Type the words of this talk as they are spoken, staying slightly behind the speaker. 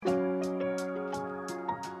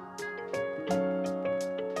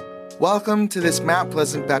Welcome to this Mount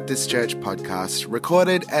Pleasant Baptist Church podcast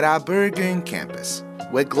recorded at our Burragoon campus.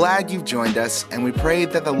 We're glad you've joined us and we pray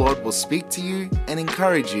that the Lord will speak to you and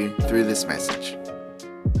encourage you through this message.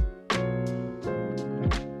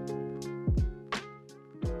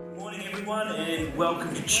 Good morning everyone and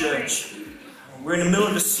welcome to church. We're in the middle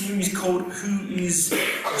of a series called Who is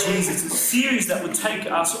Jesus? It's a series that would take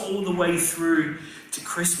us all the way through to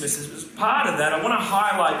Christmas. As part of that, I want to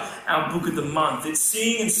highlight our book of the month. It's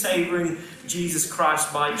Seeing and Savouring Jesus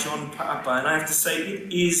Christ by John Piper. And I have to say,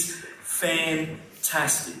 it is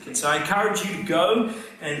fantastic. And so I encourage you to go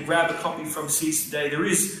and grab a copy from Seeds today. There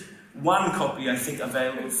is one copy, I think,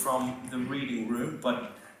 available from the reading room,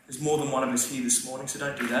 but there's more than one of us here this morning, so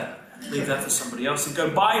don't do that. Leave that for somebody else and go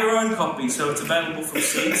buy your own copy. So it's available from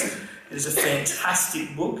Seeds. It is a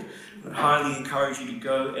fantastic book. I would highly encourage you to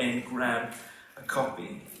go and grab a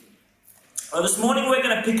copy. Well, this morning we're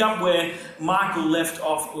going to pick up where Michael left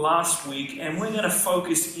off last week, and we're going to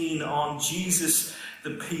focus in on Jesus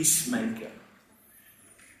the peacemaker.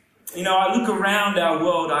 You know, I look around our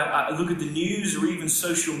world, I look at the news or even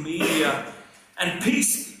social media, and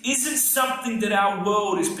peace isn't something that our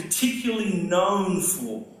world is particularly known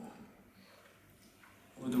for.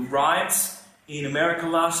 With the riots in America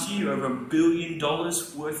last year, over $1 billion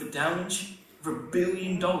worth of damage. Over $1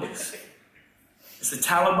 billion. It's the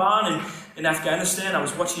Taliban in Afghanistan. I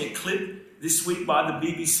was watching a clip this week by the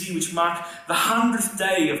BBC which marked the 100th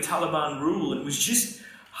day of Taliban rule. It was just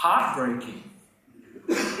heartbreaking.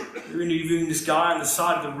 They're interviewing this guy on the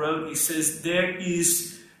side of the road and he says, "There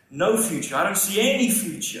is no future. I don't see any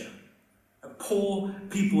future. Poor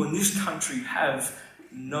people in this country have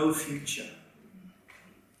no future."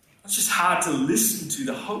 It's just hard to listen to,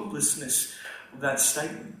 the hopelessness of that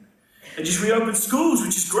statement. They just reopened schools,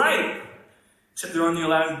 which is great. Except they're only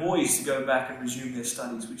allowing boys to go back and resume their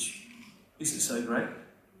studies, which isn't so great.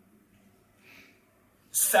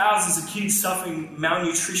 There's thousands of kids suffering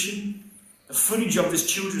malnutrition. The footage of this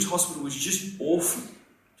children's hospital was just awful.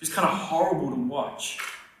 Just kind of horrible to watch.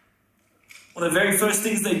 One of the very first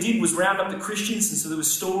things they did was round up the Christians, and so there were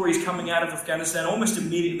stories coming out of Afghanistan almost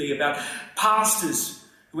immediately about pastors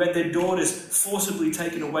who had their daughters forcibly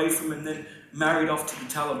taken away from them and then married off to the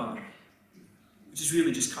Taliban, which is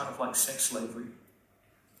really just kind of like sex slavery.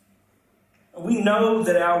 And we know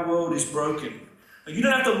that our world is broken. You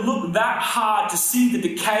don't have to look that hard to see the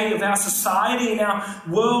decay of our society and our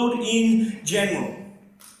world in general.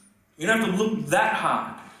 You don't have to look that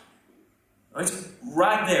hard. It's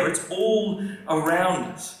right there. It's all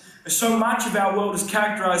around us. And so much of our world is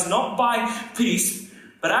characterized not by peace,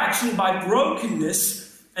 but actually by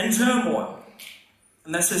brokenness and turmoil.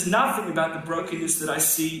 And that says nothing about the brokenness that I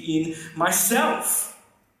see in myself.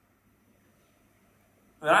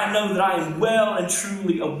 But I know that I am well and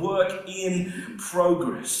truly a work in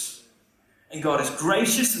progress. And God is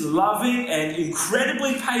gracious and loving and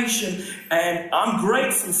incredibly patient, and I'm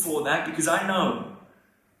grateful for that because I know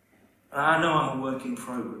I'm a work in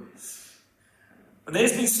progress. But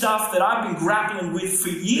there's been stuff that I've been grappling with for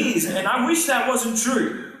years, and I wish that wasn't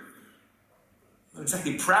true. I'm not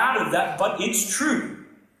exactly proud of that, but it's true.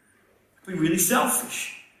 I'd be really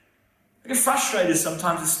selfish. I get frustrated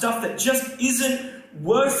sometimes with stuff that just isn't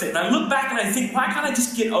worth it. And I look back and I think, why can't I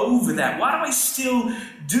just get over that? Why do I still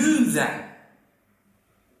do that?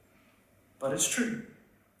 But it's true.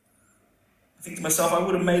 I think to myself, I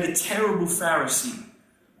would have made a terrible Pharisee.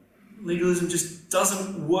 Legalism just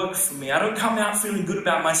doesn't work for me. I don't come out feeling good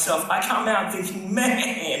about myself. I come out thinking,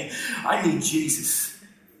 man, I need Jesus.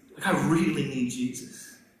 I really need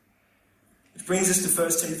Jesus. Which brings us to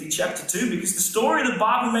 1 Timothy chapter 2, because the story of the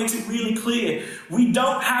Bible makes it really clear. We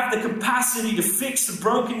don't have the capacity to fix the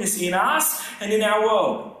brokenness in us and in our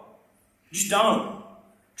world. We just don't.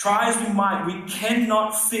 Try as we might, we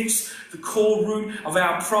cannot fix the core root of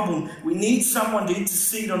our problem. We need someone to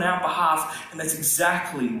intercede on our behalf, and that's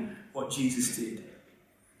exactly what Jesus did.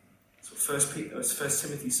 That's what 1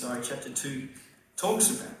 Timothy chapter 2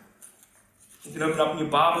 talks about. You can open up in your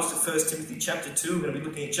Bibles to 1 Timothy chapter 2. We're going to be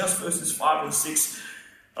looking at just verses 5 and 6.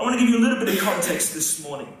 I want to give you a little bit of context this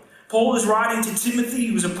morning. Paul is writing to Timothy,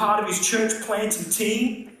 who was a part of his church planting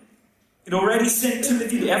team. He'd already sent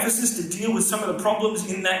Timothy to Ephesus to deal with some of the problems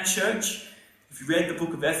in that church. If you read the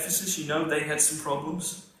book of Ephesus, you know they had some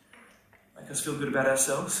problems. Make us feel good about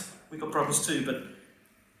ourselves. We got problems too, but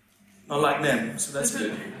not like them, so that's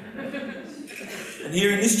good. And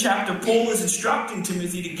here in this chapter, Paul is instructing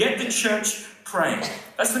Timothy to get the church praying.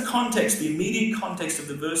 That's the context, the immediate context of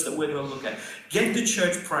the verse that we're going to look at. Get the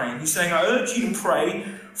church praying. He's saying, I urge you to pray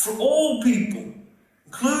for all people,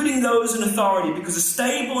 including those in authority, because a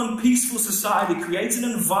stable and peaceful society creates an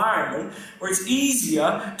environment where it's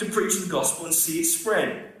easier to preach the gospel and see it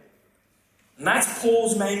spread. And that's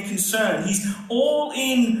Paul's main concern. He's all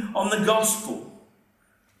in on the gospel.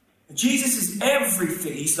 Jesus is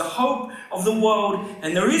everything. He's the hope of the world,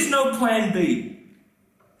 and there is no plan B.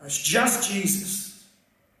 It's just Jesus.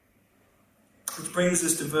 Which brings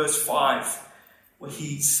us to verse 5, where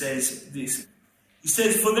he says this. He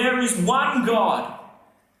says, "For there is one God,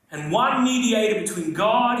 and one mediator between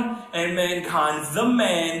God and mankind, the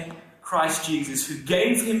man, Christ Jesus, who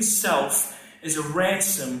gave himself as a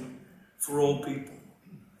ransom for all people."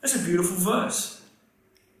 That's a beautiful verse.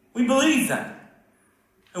 We believe that.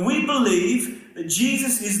 And we believe that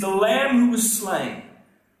Jesus is the Lamb who was slain.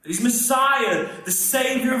 That he's Messiah, the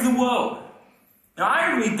Savior of the world. Now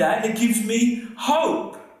I read that and it gives me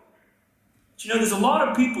hope. But there's a lot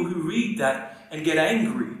of people who read that and get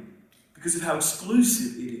angry because of how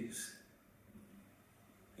exclusive it is.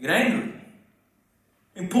 They get angry.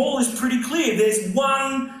 And Paul is pretty clear. There's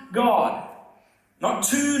one God. Not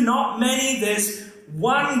two, not many. There's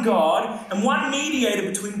one God and one mediator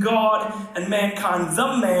between God and mankind,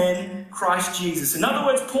 the man, Christ Jesus. In other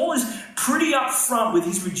words, Paul is pretty upfront with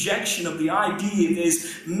his rejection of the idea there's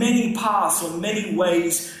many paths or many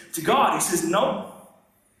ways to God. He says, no,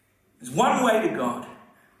 there's one way to God,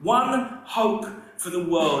 one hope for the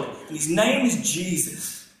world, and his name is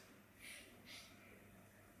Jesus.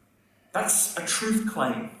 That's a truth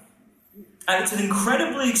claim, and it's an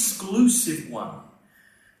incredibly exclusive one.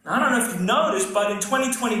 Now, I don't know if you've noticed, but in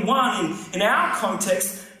 2021, in our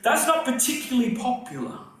context, that's not particularly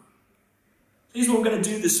popular. Here's what we're going to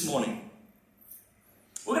do this morning.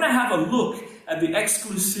 We're going to have a look at the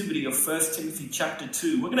exclusivity of 1 Timothy chapter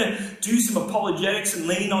 2. We're going to do some apologetics and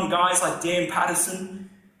lean on guys like Dan Patterson.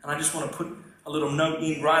 And I just want to put a little note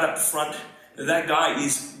in right up front that guy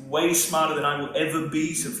is way smarter than I will ever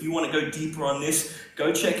be. So if you want to go deeper on this,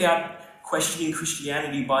 go check out Questioning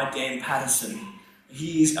Christianity by Dan Patterson.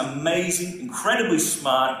 He is amazing, incredibly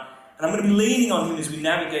smart, and I'm going to be leaning on him as we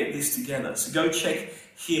navigate this together. So go check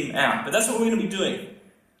him out. But that's what we're going to be doing.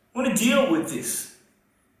 We're going to deal with this.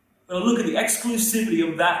 We're going to look at the exclusivity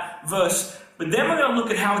of that verse, but then we're going to look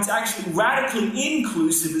at how it's actually radically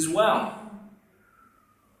inclusive as well.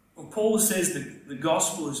 Well, Paul says that the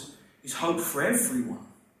gospel is hope for everyone.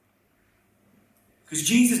 Because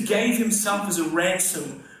Jesus gave himself as a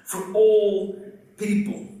ransom for all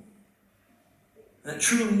people. And that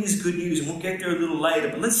truly is good news, and we'll get there a little later.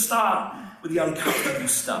 But let's start with the uncomfortable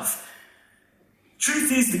stuff.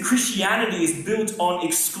 Truth is that Christianity is built on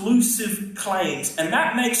exclusive claims, and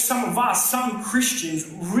that makes some of us, some Christians,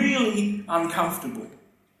 really uncomfortable.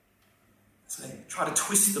 So they try to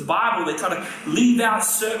twist the Bible, they try to leave out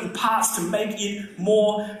certain parts to make it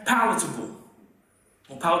more palatable.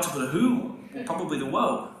 More palatable to who? Well, probably the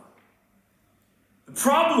world. The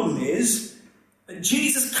problem is that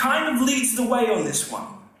Jesus kind of leads the way on this one.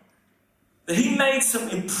 That he made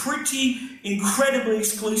some pretty incredibly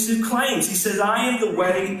exclusive claims. He says, I am the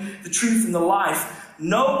way, the truth, and the life.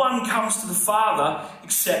 No one comes to the Father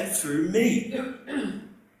except through me.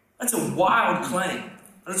 That's a wild claim.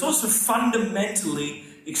 But it's also fundamentally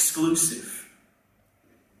exclusive.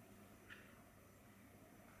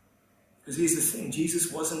 Because here's the thing,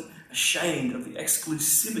 Jesus wasn't ashamed of the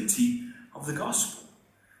exclusivity of the gospel.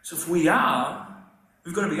 So if we are,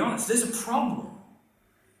 we've got to be honest, there's a problem.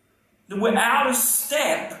 That we're out of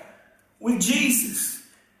step with Jesus.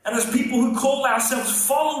 And as people who call ourselves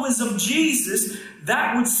followers of Jesus,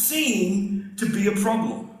 that would seem to be a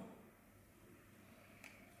problem.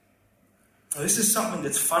 Now, this is something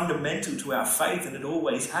that's fundamental to our faith, and it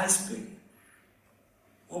always has been.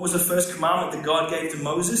 What was the first commandment that God gave to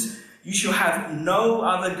Moses? You shall have no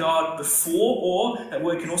other God before, or that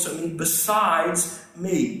word can also mean besides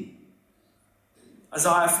me.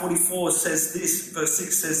 Isaiah 44 says this, verse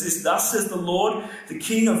 6 says this, Thus says the Lord, the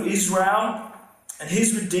King of Israel, and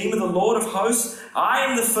his Redeemer, the Lord of hosts, I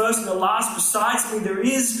am the first and the last, besides me there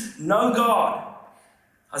is no God.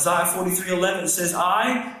 Isaiah 43:11 says,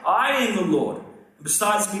 I am the Lord, and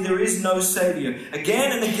besides me there is no Savior.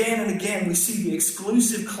 Again and again and again we see the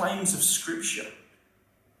exclusive claims of Scripture.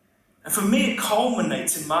 And for me it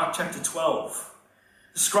culminates in Mark chapter 12.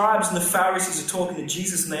 The scribes and the Pharisees are talking to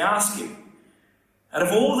Jesus and they ask him, out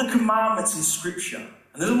of all the commandments in Scripture,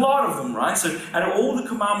 and there's a lot of them, right? So out of all the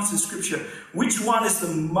commandments in Scripture, which one is the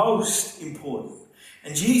most important?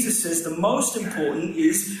 And Jesus says the most important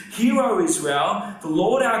is, Hear, O Israel, the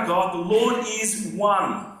Lord our God, the Lord is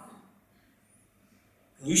one.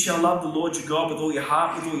 And you shall love the Lord your God with all your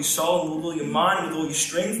heart, with all your soul, with all your mind, with all your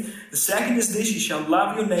strength. The second is this, you shall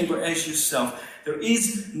love your neighbor as yourself. There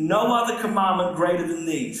is no other commandment greater than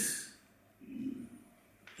these.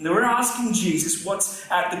 And we're asking Jesus what's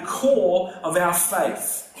at the core of our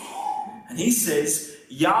faith. And he says,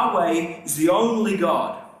 Yahweh is the only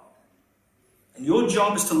God. And your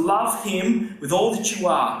job is to love him with all that you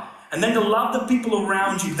are. And then to love the people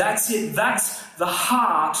around you. That's it. That's the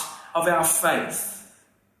heart of our faith.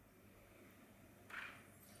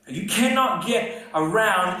 And you cannot get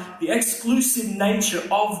around the exclusive nature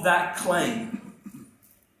of that claim.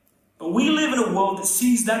 But we live in a world that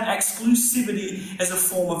sees that exclusivity as a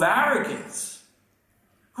form of arrogance.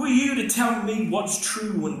 Who are you to tell me what's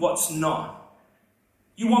true and what's not?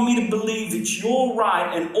 You want me to believe that you're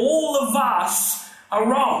right and all of us are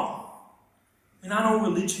wrong. I mean, aren't all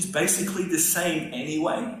religions basically the same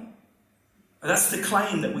anyway? But that's the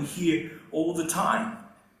claim that we hear all the time.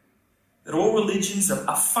 That all religions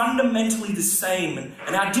are fundamentally the same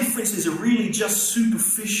and our differences are really just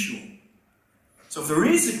superficial. So if there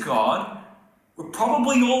is a God, we're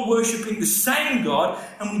probably all worshipping the same God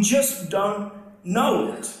and we just don't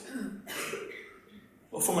know it.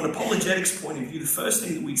 Well, from an apologetics point of view, the first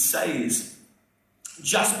thing that we'd say is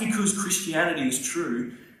just because Christianity is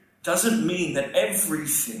true doesn't mean that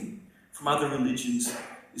everything from other religions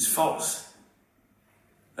is false.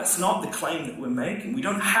 That's not the claim that we're making. We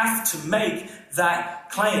don't have to make that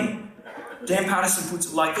claim. Dan Patterson puts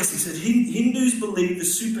it like this. He said, Hindus believe the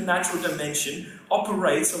supernatural dimension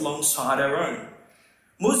operates alongside our own.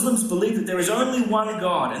 Muslims believe that there is only one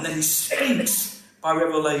God and that he speaks by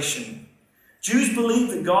revelation. Jews believe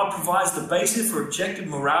that God provides the basis for objective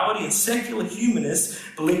morality, and secular humanists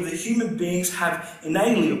believe that human beings have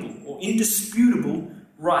inalienable or indisputable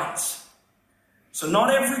rights. So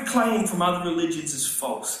not every claim from other religions is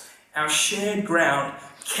false. Our shared ground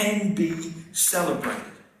can be celebrated.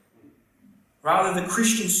 Rather, the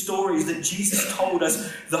Christian story is that Jesus told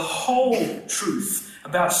us the whole truth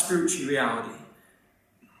about spiritual reality.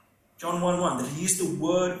 John 1:1, that he is the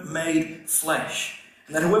Word made flesh.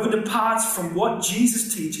 And that whoever departs from what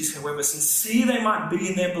Jesus teaches, however sincere they might be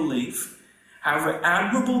in their belief, however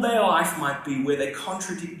admirable their life might be where they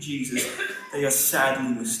contradict Jesus, they are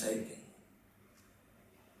sadly mistaken.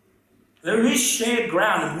 There is shared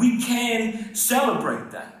ground and we can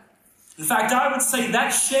celebrate that. In fact, I would say that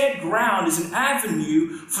shared ground is an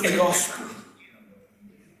avenue for the gospel.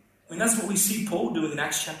 I mean, that's what we see Paul doing in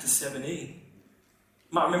Acts chapter 17. You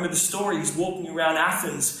might remember the story. He's walking around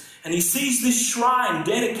Athens and he sees this shrine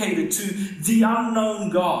dedicated to the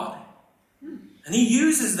unknown God. And he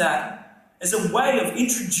uses that as a way of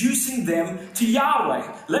introducing them to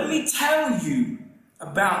Yahweh. Let me tell you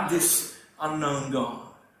about this unknown God.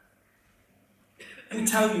 Let me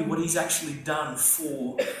tell you what he's actually done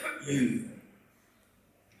for you.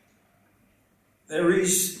 There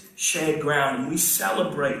is shared ground and we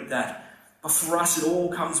celebrate that. But for us, it all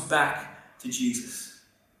comes back to Jesus.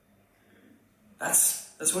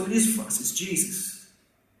 That's what it is for us. It's Jesus.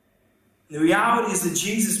 And the reality is that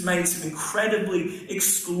Jesus made some incredibly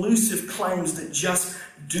exclusive claims that just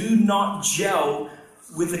do not gel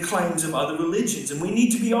with the claims of other religions. And we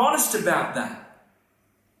need to be honest about that.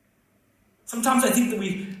 Sometimes I think that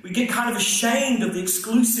we get kind of ashamed of the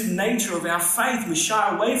exclusive nature of our faith. We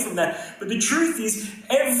shy away from that. But the truth is,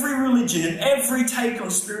 every religion and every take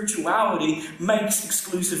on spirituality makes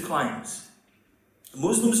exclusive claims. The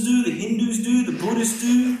Muslims do, the Hindus do, the Buddhists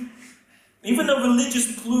do. Even the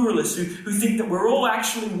religious pluralists who think that we're all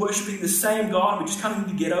actually worshipping the same God, we just kind of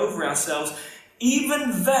need to get over ourselves,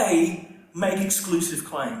 even they make exclusive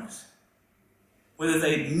claims. Whether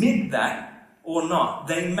they admit that or not,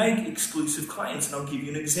 they make exclusive claims. And I'll give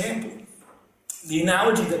you an example. The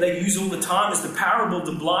analogy that they use all the time is the parable of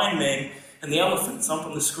the blind man and the elephant. It's up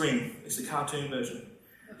on the screen. It's a cartoon version.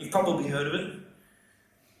 You've probably heard of it.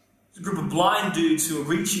 It's a group of blind dudes who are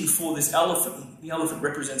reaching for this elephant. The elephant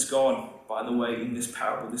represents God, by the way, in this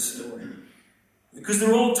parable, this story. Because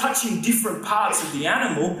they're all touching different parts of the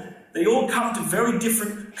animal, they all come to very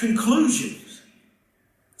different conclusions.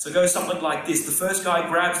 So it goes something like this. The first guy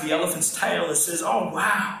grabs the elephant's tail and says, "Oh,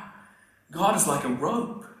 wow, God is like a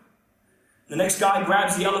rope." The next guy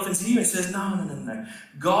grabs the elephant's ear and says, No.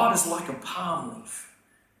 God is like a palm leaf.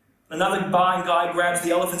 Another guy grabs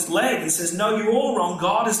the elephant's leg and says, "No, you're all wrong.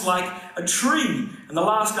 God is like a tree." And the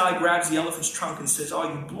last guy grabs the elephant's trunk and says, "Oh,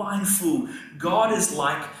 you blind fool. God is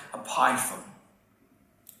like a python."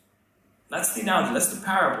 That's the analogy. That's the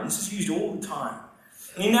parable. This is used all the time.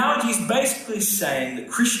 The analogy is basically saying that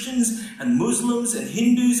Christians and Muslims and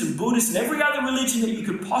Hindus and Buddhists and every other religion that you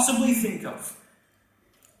could possibly think of,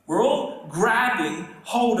 we're all grabbing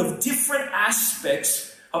hold of different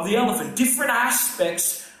aspects of the elephant, different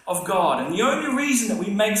aspects of God. And the only reason that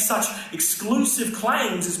we make such exclusive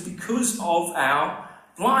claims is because of our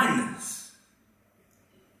blindness.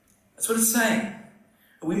 That's what it's saying.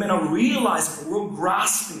 We may not realize it, but we're all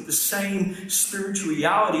grasping the same spiritual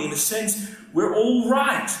reality. In a sense, we're all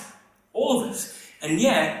right. All of us. And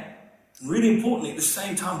yet, really importantly, at the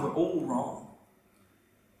same time, we're all wrong.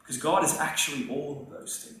 Because God is actually all of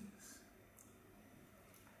those things.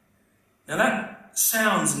 Now that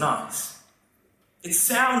sounds nice. It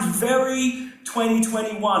sounds very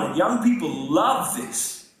 2021, and young people love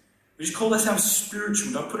this. We just call ourselves spiritual.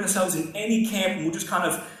 We don't put ourselves in any camp, and we'll just kind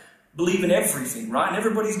of believe in everything, right? And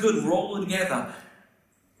everybody's good, and we're all together.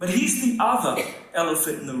 But here's the other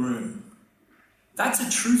elephant in the room. That's a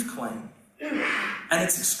truth claim, and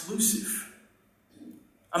it's exclusive.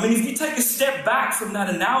 I mean, if you take a step back from that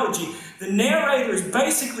analogy, the narrator is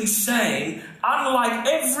basically saying, unlike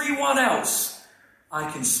everyone else, I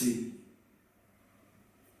can see.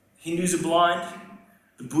 Hindus are blind,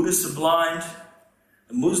 the Buddhists are blind,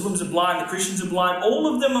 the Muslims are blind, the Christians are blind,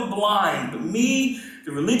 all of them are blind. But me,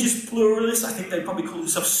 the religious pluralists, I think they probably call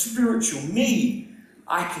themselves spiritual. Me,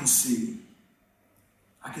 I can see.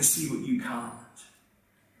 I can see what you can't.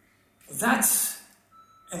 That's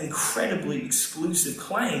an incredibly exclusive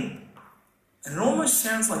claim. And it almost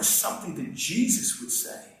sounds like something that Jesus would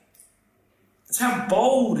say. That's how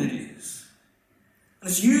bold it is. And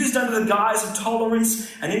it's used under the guise of tolerance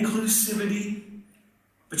and inclusivity.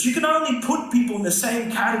 But you can only put people in the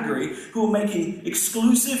same category who are making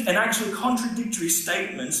exclusive and actually contradictory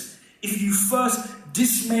statements if you first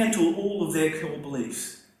dismantle all of their core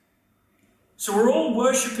beliefs. So we're all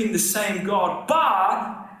worshipping the same God,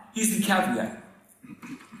 but here's the caveat.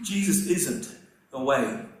 Jesus isn't the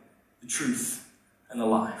way, the truth, and the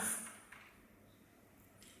life.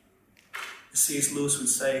 As C.S. Lewis would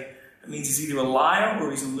say, it means he's either a liar or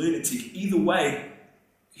he's a lunatic. Either way,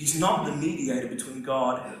 he's not the mediator between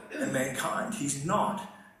God and mankind. He's not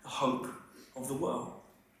the hope of the world.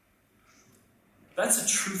 That's a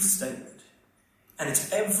truth statement. And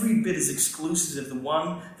it's every bit as exclusive as the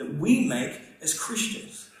one that we make as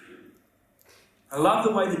Christians. I love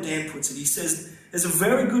the way that Dan puts it. He says, there's a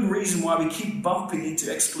very good reason why we keep bumping into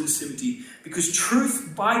exclusivity, because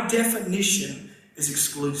truth, by definition, is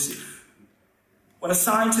exclusive. When a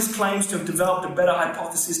scientist claims to have developed a better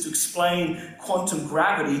hypothesis to explain quantum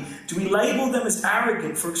gravity, do we label them as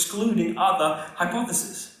arrogant for excluding other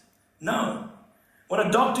hypotheses? No. When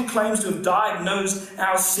a doctor claims to have diagnosed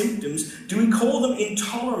our symptoms, do we call them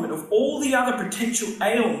intolerant of all the other potential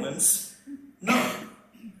ailments? No.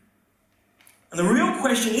 And the real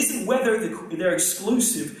question isn't whether they're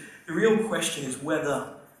exclusive. The real question is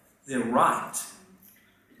whether they're right.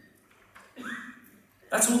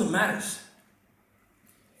 That's all that matters.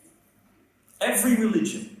 Every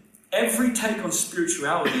religion, every take on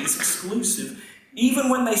spirituality is exclusive, even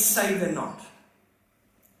when they say they're not.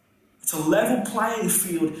 It's a level playing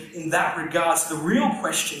field in that regard. So the real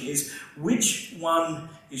question is, which one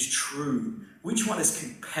is true? Which one is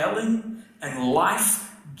compelling and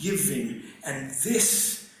life-giving? And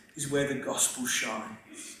this is where the gospel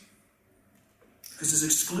shines. Because as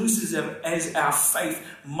exclusive as our faith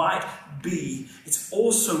might be, it's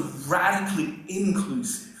also radically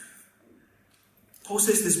inclusive. Paul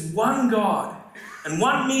says there's one God and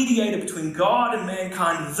one mediator between God and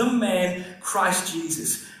mankind, the man, Christ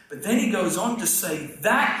Jesus. But then he goes on to say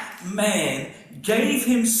that man gave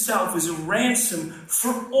himself as a ransom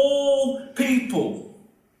for all people.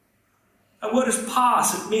 That word is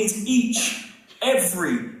pas. It means each,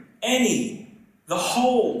 every, any, the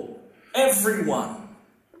whole, everyone.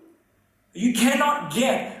 You cannot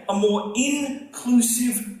get a more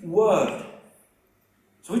inclusive word.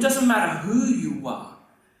 So it doesn't matter who you are,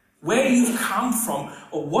 where you've come from,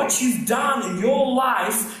 or what you've done in your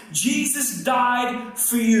life, Jesus died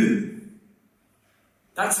for you.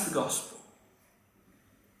 That's the gospel.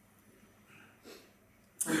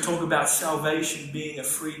 We talk about salvation being a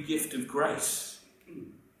free gift of grace.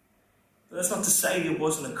 But that's not to say there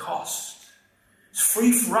wasn't a cost. It's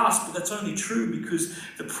free for us, but that's only true because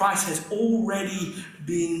the price has already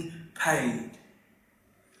been paid.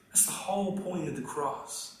 That's the whole point of the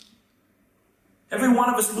cross. Every one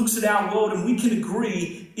of us looks at our world and we can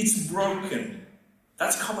agree it's broken.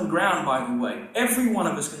 That's common ground, by the way. Every one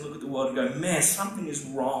of us can look at the world and go, man, something is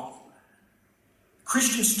wrong.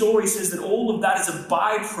 Christian story says that all of that is a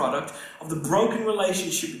byproduct of the broken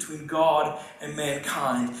relationship between God and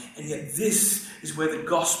mankind. And yet this is where the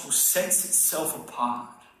gospel sets itself apart.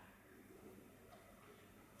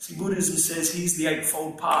 See, Buddhism says, here's the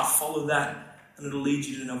eightfold path, follow that, and it'll lead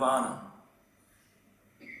you to nirvana.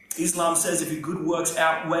 Islam says if your good works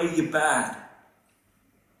outweigh your bad,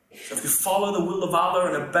 So if you follow the will of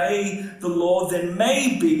Allah and obey the law, then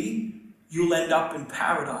maybe you'll end up in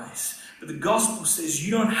paradise. But the gospel says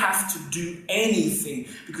you don't have to do anything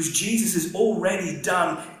because Jesus has already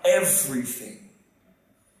done everything.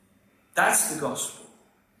 That's the gospel.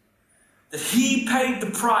 That he paid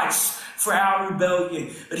the price for our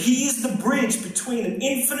rebellion. That he is the bridge between an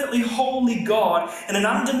infinitely holy God and an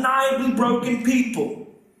undeniably broken people.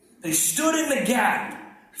 That he stood in the gap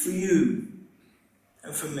for you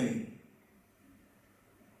and for me.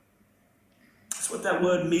 That's what that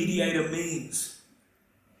word mediator means.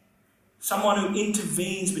 Someone who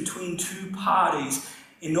intervenes between two parties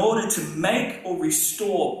in order to make or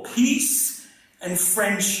restore peace and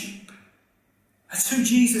friendship. That's who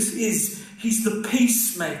Jesus is. He's the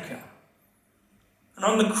peacemaker. And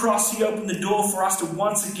on the cross, he opened the door for us to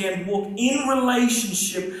once again walk in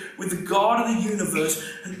relationship with the God of the universe.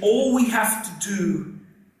 And all we have to do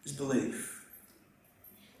is believe.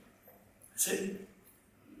 That's it.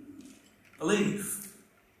 Believe.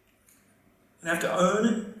 You don't have to earn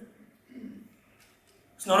it.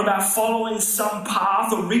 It's not about following some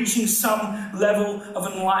path or reaching some level of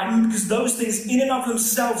enlightenment, because those things in and of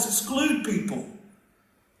themselves exclude people.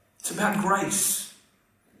 It's about grace.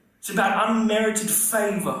 It's about unmerited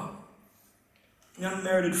favour. The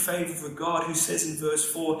unmerited favour of a God who says in verse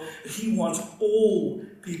 4 that he wants all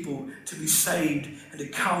people to be saved and to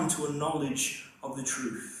come to a knowledge of the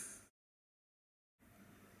truth.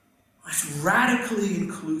 It's radically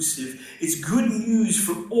inclusive. It's good news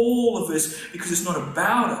for all of us because it's not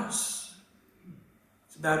about us.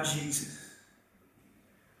 It's about Jesus.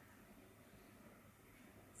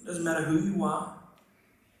 It doesn't matter who you are.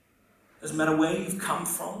 It doesn't matter where you've come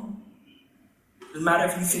from. It doesn't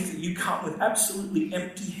matter if you think that you come with absolutely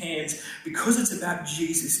empty hands. Because it's about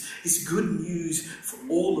Jesus, it's good news for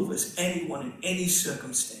all of us, anyone in any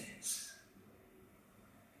circumstance.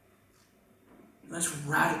 And that's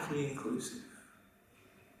radically inclusive.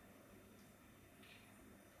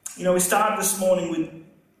 You know, we started this morning with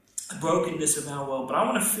the brokenness of our world, but I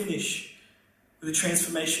want to finish with the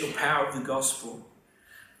transformational power of the gospel.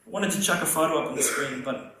 I wanted to chuck a photo up on the screen,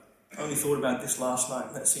 but I only thought about this last night,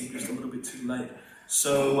 and that seemed just a little bit too late.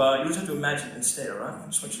 So you just have to imagine it instead, all right? I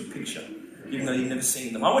just want you to picture, even though you've never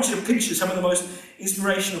seen them. I want you to picture some of the most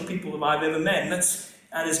inspirational people that I've ever met, and that's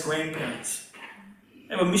Anna's grandparents.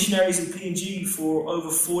 They were missionaries in PNG for over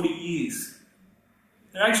 40 years.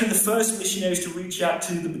 They're actually the first missionaries to reach out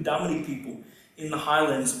to the Badamani people in the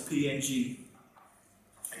highlands of PNG.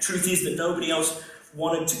 The truth is that nobody else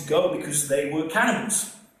wanted to go because they were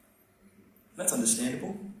cannibals. That's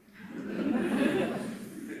understandable.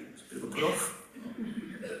 It's a bit of a put-off.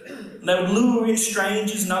 And they would lure in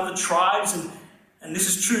strangers and other tribes, and this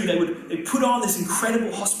is true, they put on this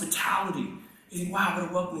incredible hospitality. You think, wow, what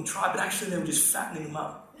a welcoming tribe, but actually they were just fattening them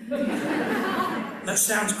up. That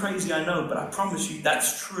sounds crazy, I know, but I promise you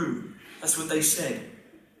that's true. That's what they said.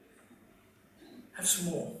 Have some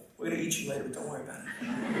more. We're going to eat you later, but don't worry about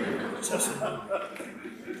it. Just have some more.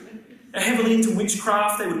 They're heavily into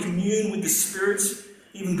witchcraft. They would commune with the spirits,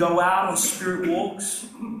 even go out on spirit walks.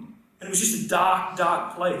 And it was just a dark,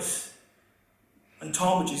 dark place. And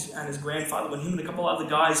Tom, which is Anna's grandfather, when him and a couple other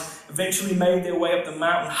guys eventually made their way up the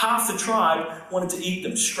mountain, half the tribe wanted to eat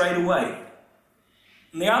them straight away.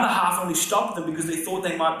 And the other half only stopped them because they thought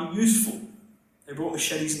they might be useful. They brought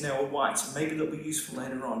machetes and they were white, so maybe they'll be useful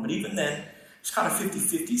later on. But even then, it's kind of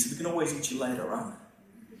 50-50, so we can always eat you later, right?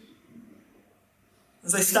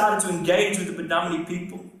 As they started to engage with the Badamani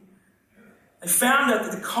people, they found out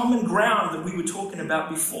that the common ground that we were talking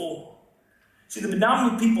about before. See, the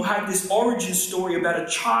Badamani people had this origin story about a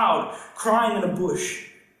child crying in a bush.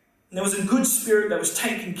 And there was a good spirit that was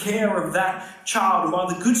taking care of that child. And while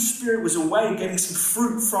the good spirit was away getting some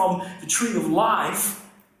fruit from the tree of life,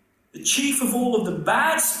 the chief of all of the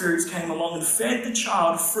bad spirits came along and fed the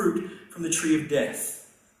child fruit from the tree of death.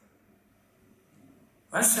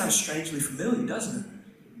 That sounds strangely familiar, doesn't it?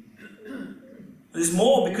 There's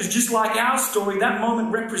more, because just like our story, that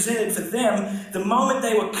moment represented for them the moment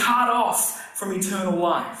they were cut off from eternal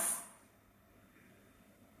life.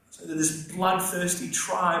 So they're this bloodthirsty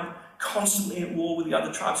tribe constantly at war with the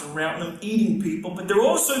other tribes around them, eating people. But they're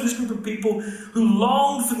also this group of people who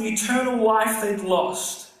longed for the eternal life they'd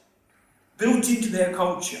lost, built into their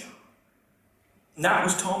culture. And that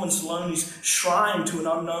was Tom and Saloni's shrine to an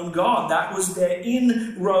unknown God. That was their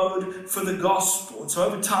inroad for the gospel. And so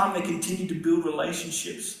over time they continued to build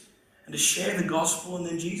relationships and to share the gospel. And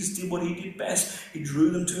then Jesus did what he did best. He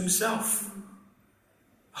drew them to himself.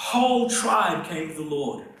 The whole tribe came to the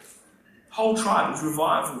Lord. The whole tribe was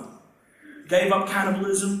revival. They gave up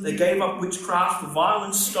cannibalism. They gave up witchcraft. The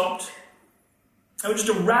violence stopped. They were just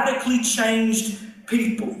a radically changed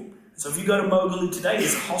people. So if you go to Mogaloo today,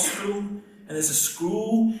 there's a hospital, and there's a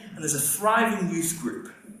school, and there's a thriving youth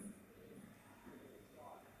group.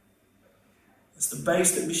 It's the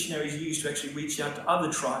base that missionaries use to actually reach out to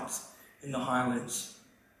other tribes in the highlands.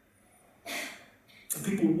 And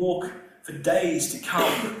people walk for days to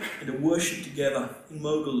come and to worship together in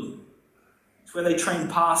Mogaloo. It's where they train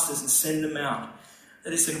pastors and send them out.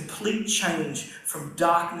 That is a complete change from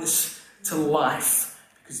darkness to life,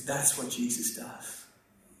 because that's what Jesus does.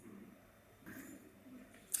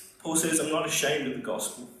 Paul says, I'm not ashamed of the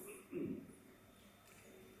gospel.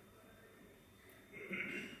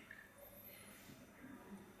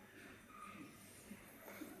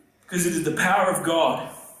 Because it is the power of God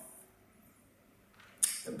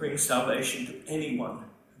that brings salvation to anyone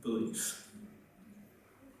who believes.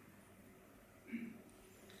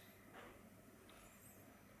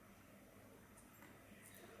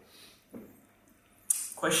 The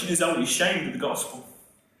question is, are we ashamed of the gospel?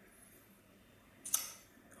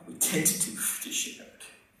 Are we tentative to share it?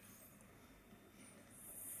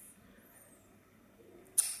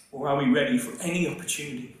 Or are we ready for any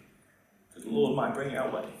opportunity that the Lord might bring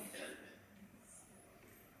our way?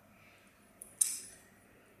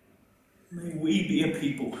 May we be a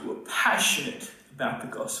people who are passionate about the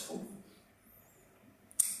gospel,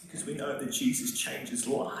 because we know that Jesus changes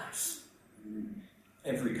lives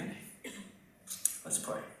every day. Let's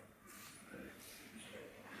pray.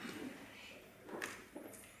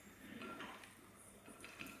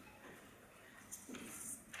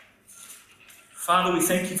 Father, we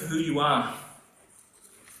thank you for who you are.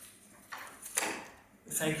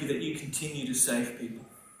 We thank you that you continue to save people.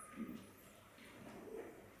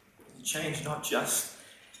 You change not just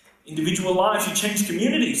individual lives, you change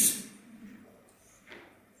communities.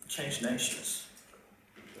 You change nations.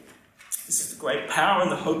 This is the great power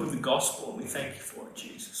and the hope of the gospel, and we thank you for it,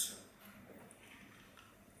 Jesus.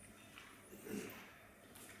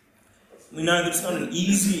 We know that it's not an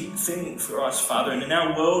easy thing for us, Father, and in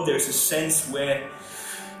our world there's a sense where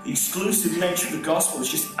the exclusive nature of the gospel is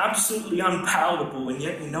just absolutely unpalatable, and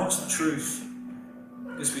yet we know it's the truth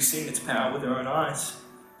because we've seen its power with our own eyes.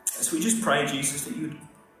 So we just pray, Jesus, that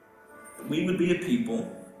we would be a people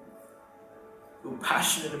who are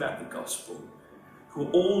passionate about the gospel, who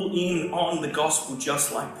are all in on the gospel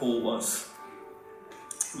just like Paul was,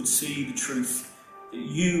 who would see the truth that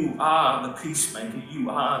you are the peacemaker, you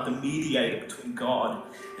are the mediator between God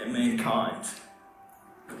and mankind.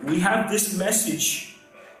 We have this message.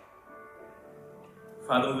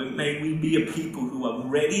 Father, may we be a people who are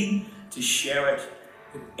ready to share it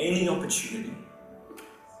with any opportunity.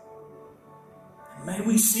 May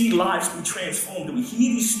we see lives be transformed. We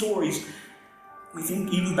hear these stories. We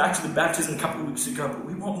think even back to the baptism a couple of weeks ago, but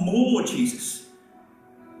we want more, Jesus.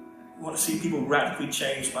 We want to see people radically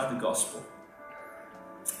changed by the gospel.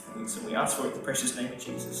 And so we ask for it in the precious name of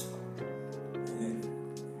Jesus. Amen.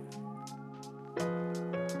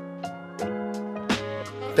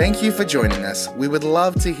 Thank you for joining us. We would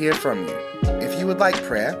love to hear from you. If you would like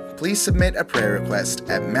prayer, please submit a prayer request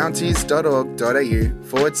at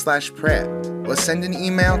mounties.org.au/prayer or send an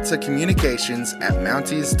email to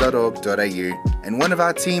communications@mounties.org.au and one of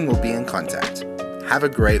our team will be in contact. Have a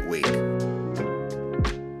great week.